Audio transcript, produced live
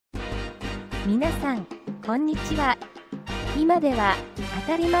皆さん、こんにちは。今では当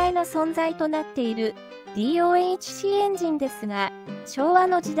たり前の存在となっている DOHC エンジンですが、昭和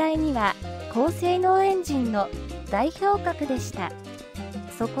の時代には高性能エンジンの代表格でした。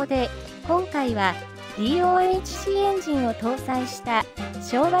そこで今回は DOHC エンジンを搭載した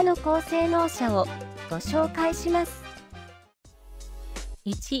昭和の高性能車をご紹介します。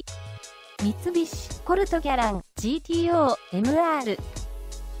1、三菱コルトギャラン GTO MR。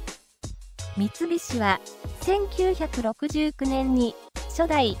三菱は1969年に初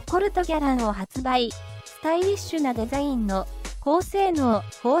代コルトギャランを発売。スタイリッシュなデザインの高性能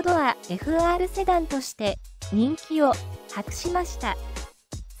4ドア FR セダンとして人気を博しました。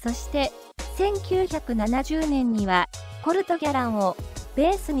そして1970年にはコルトギャランをベ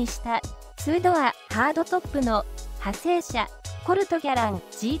ースにした2ドアハードトップの派生車コルトギャラン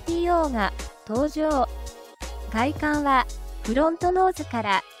GTO が登場。外観はフロントノーズか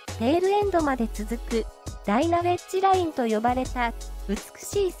らテールエンドまで続くダイナウェッジラインと呼ばれた美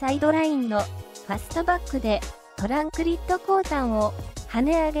しいサイドラインのファストバックでトランクリッド後端を跳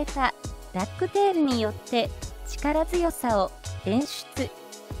ね上げたダックテールによって力強さを演出。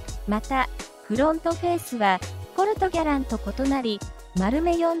またフロントフェイスはコルトギャランと異なり丸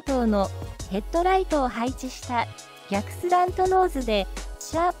目4灯のヘッドライトを配置した逆スラントノーズで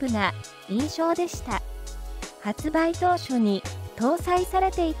シャープな印象でした。発売当初に搭載さ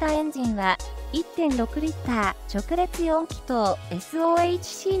れていたエンジンは 1.6 リッター直列4気筒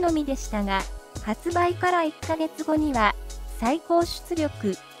SOHC のみでしたが、発売から1ヶ月後には最高出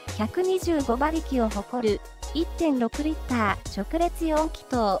力125馬力を誇る 1.6 リッター直列4気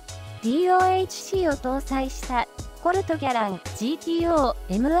筒 DOHC を搭載したコルトギャラン GTO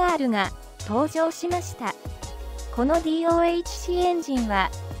MR が登場しました。この DOHC エンジンは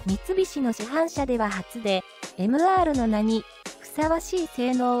三菱の市販車では初で MR の名にふさわしい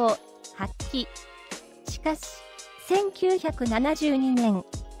性能を発揮。しかし1972年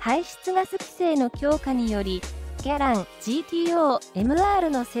排出ガス規制の強化によりギャラン GTO MR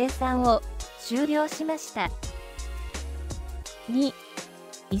の生産を終了しました。2、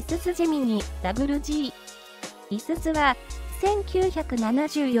いすゞジェミニ WG。 いすゞは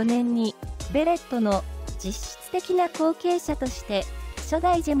1974年にベレットの実質的な後継者として初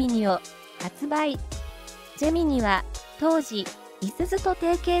代ジェミニを発売。ジェミニは当時いすゞと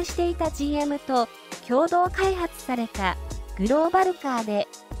提携していた GM と共同開発されたグローバルカーで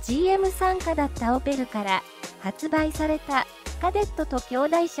GM 傘下だったオペルから発売されたカデットと兄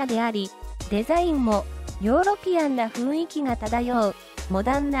弟車であり、デザインもヨーロピアンな雰囲気が漂うモ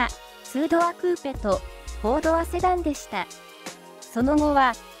ダンな2ドアクーペと4ドアセダンでした。その後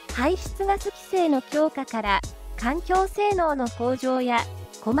は排出ガス規制の強化から環境性能の向上や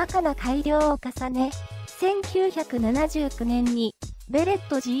細かな改良を重ね、1979年にベレッ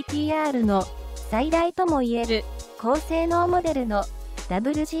ト GTR の最大ともいえる高性能モデルの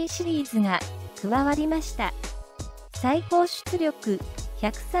WG シリーズが加わりました。最高出力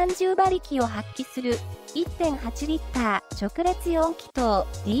130馬力を発揮する 1.8 リッター直列4気筒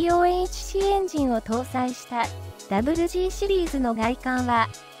DOHC エンジンを搭載した WG シリーズの外観は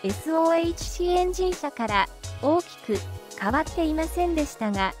SOHC エンジン車から大きく変わっていませんでした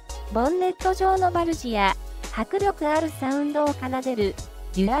が、ボンネット上のバルジや迫力あるサウンドを奏でる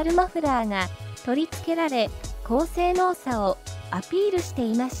デュアルマフラーが取り付けられ、高性能さをアピールして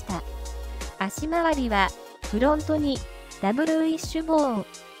いました。足回りはフロントにダブルウィッシュボーン、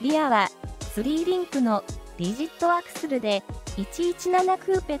リアは3リンクのリジットアクスルで117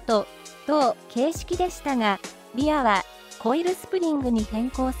クーペと同形式でしたが、リアはコイルスプリングに変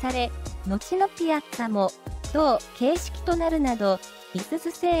更され、後のピアッツァも同形式となるなど、いす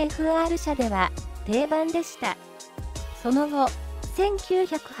ゞ製 FR 車では定番でした。その後、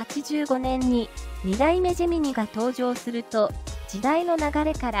1985年に2代目ジェミニが登場すると、時代の流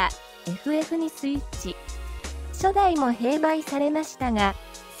れから FF にスイッチ。初代も併売されましたが、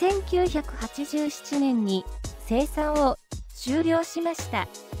1987年に生産を終了しました。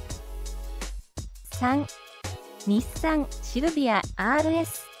3、日産シルビア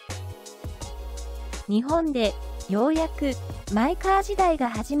RS。日本でようやくマイカー時代が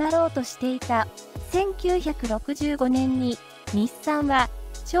始まろうとしていた1965年に日産は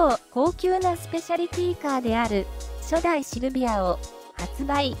超高級なスペシャリティカーである初代シルビアを発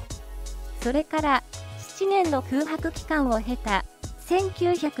売。それから7年の空白期間を経た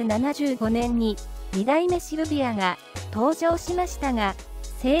1975年に2代目シルビアが登場しましたが、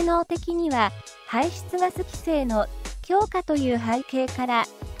性能的には排出ガス規制の強化という背景から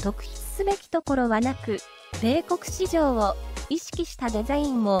特筆すべきところはなく、米国市場を意識したデザイ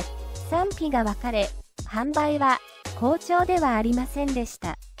ンも賛否が分かれ、販売は好調ではありませんでし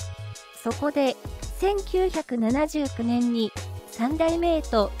た。そこで、1979年に3代目へ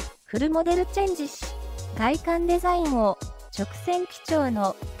とフルモデルチェンジし、外観デザインを直線基調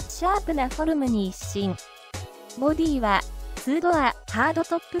のシャープなフォルムに一新。ボディは2ドアハード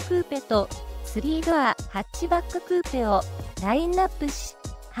トップクーペと3ドアハッチバッククーペをラインナップし、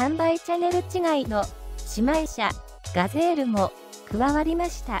販売チャンネル違いの姉妹車ガゼールも加わりま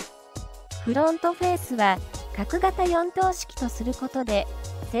した。フロントフェースは角型4灯式とすることで、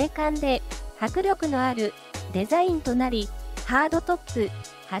精悍で迫力のあるデザインとなり、ハードトップ、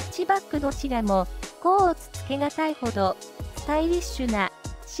ハッチバックどちらも甲をつつけがたいほどスタイリッシュな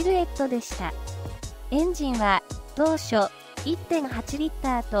シルエットでした。エンジンは当初 1.8 リッ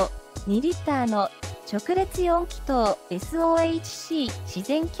ターと2リッターの直列4気筒 DOHC 自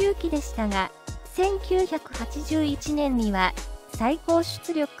然吸気でしたが、1981年には最高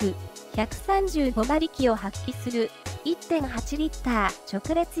出力135馬力を発揮する 1.8 リッター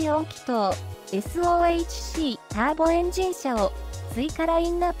直列4気筒 DOHC ターボエンジン車を追加ラ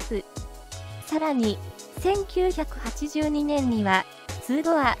インナップ。さらに1982年には2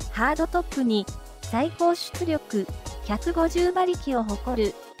ドアハードトップに最高出力150馬力を誇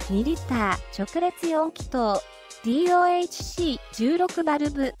る2リッター直列4気筒 DOHC16 バル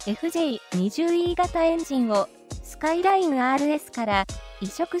ブ FJ20E 型エンジンをスカイライン RS から移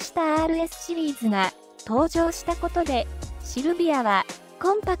植した RS シリーズが登場したことで、シルビアは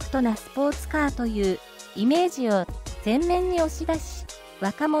コンパクトなスポーツカーというイメージを前面に押し出し、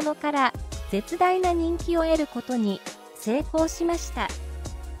若者から絶大な人気を得ることに成功しました。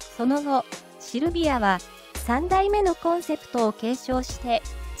その後、シルビアは3代目のコンセプトを継承して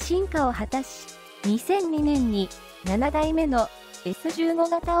進化を果たし、2002年に7代目の S15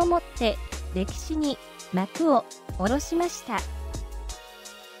 型をもって歴史に幕を下ろしました。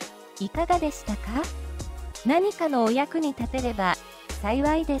いかがでしたか？何かのお役に立てれば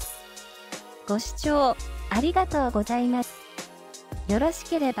幸いです。ご視聴ありがとうございます。よろし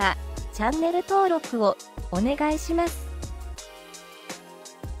ければチャンネル登録をお願いします。